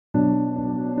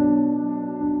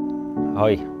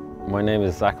Hi, my name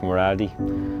is Zak Moradi.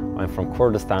 I'm from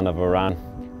Kurdistan of Iran,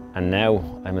 and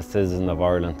now I'm a citizen of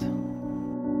Ireland.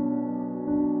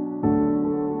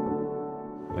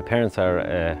 My parents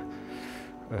are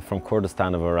from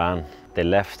Kurdistan of Iran. They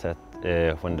left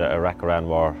when the Iraq-Iran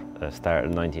war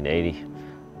started in 1980,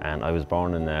 and I was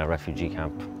born in a refugee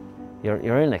camp.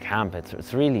 You're in a camp.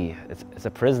 It's really a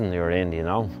prison you're in, you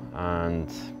know,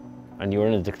 and you're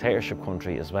in a dictatorship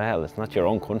country as well. It's not your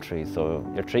own country, so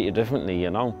you're treated differently,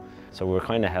 you know. So we're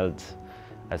kind of held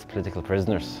as political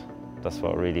prisoners. That's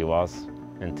what it really was,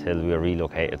 until we were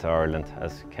relocated to Ireland,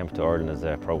 came to Ireland as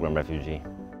a programme refugee.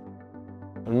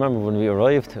 I remember when we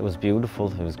arrived, it was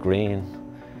beautiful, it was green,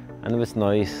 and it was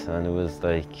nice, and it was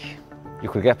like, you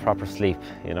could get proper sleep,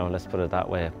 you know, let's put it that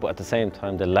way. But at the same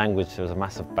time, the language, there was a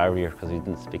massive barrier because we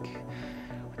didn't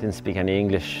speak any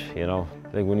English, you know.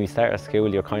 Like when we started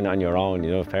school, you're kind of on your own,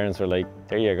 you know. Parents were like,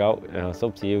 there you go, you know, it's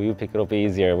up to you, you pick it up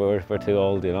easier, we're too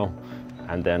old, you know.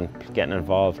 And then getting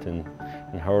involved in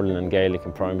hurling and Gaelic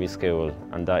in primary school,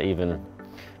 and that even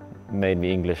made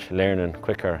me English learning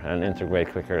quicker and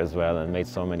integrate quicker as well, and made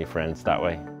so many friends that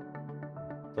way.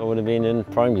 So I would have been in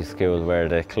primary school where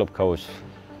the club coach,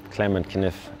 Clement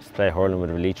Kniff, used to play hurling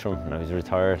with Leitrim, and I was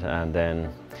retired, and then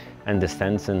Enda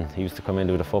Stenson, he used to come in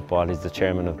with the football. He's the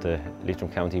chairman of the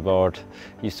Leitrim County Board.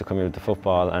 He used to come in with the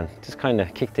football and just kind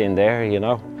of kicked in there, you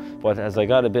know. But as I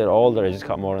got a bit older, I just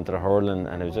got more into the hurling,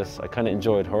 and I kind of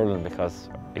enjoyed hurling because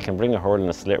you can bring a hurling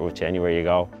a sliotar with you anywhere you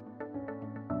go.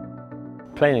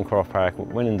 Playing in Croke Park,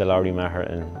 winning the Lowry Maher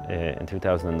in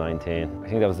 2019, I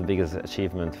think that was the biggest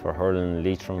achievement for hurling in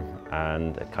Leitrim,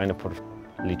 and it kind of put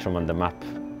Leitrim on the map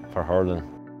for hurling.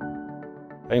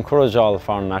 I encourage all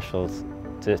foreign nationals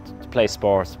to play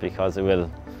sports, because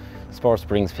sports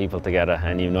brings people together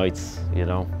and unites, you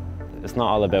know. It's not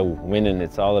all about winning,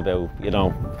 it's all about, you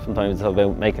know, sometimes it's all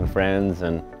about making friends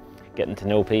and getting to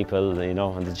know people, you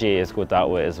know, and the GAA is good that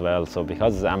way as well. So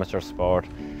because it's amateur sport,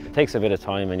 it takes a bit of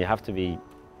time and you have to be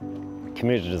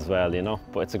committed as well, you know.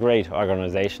 But it's a great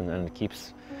organisation, and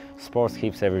sports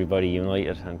keeps everybody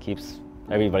united and keeps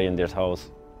everybody in their toes.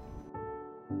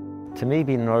 To me,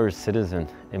 being an Irish citizen,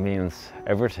 it means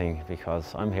everything,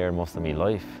 because I'm here most of my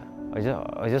life.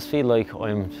 I just feel like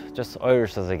I'm just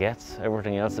Irish as it gets.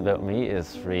 Everything else about me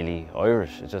is really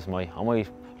Irish. It's just I might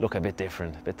look a bit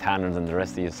different, a bit tanner than the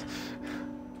rest of you.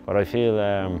 But I feel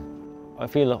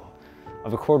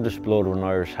I've a Kurdish blood with an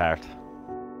Irish heart.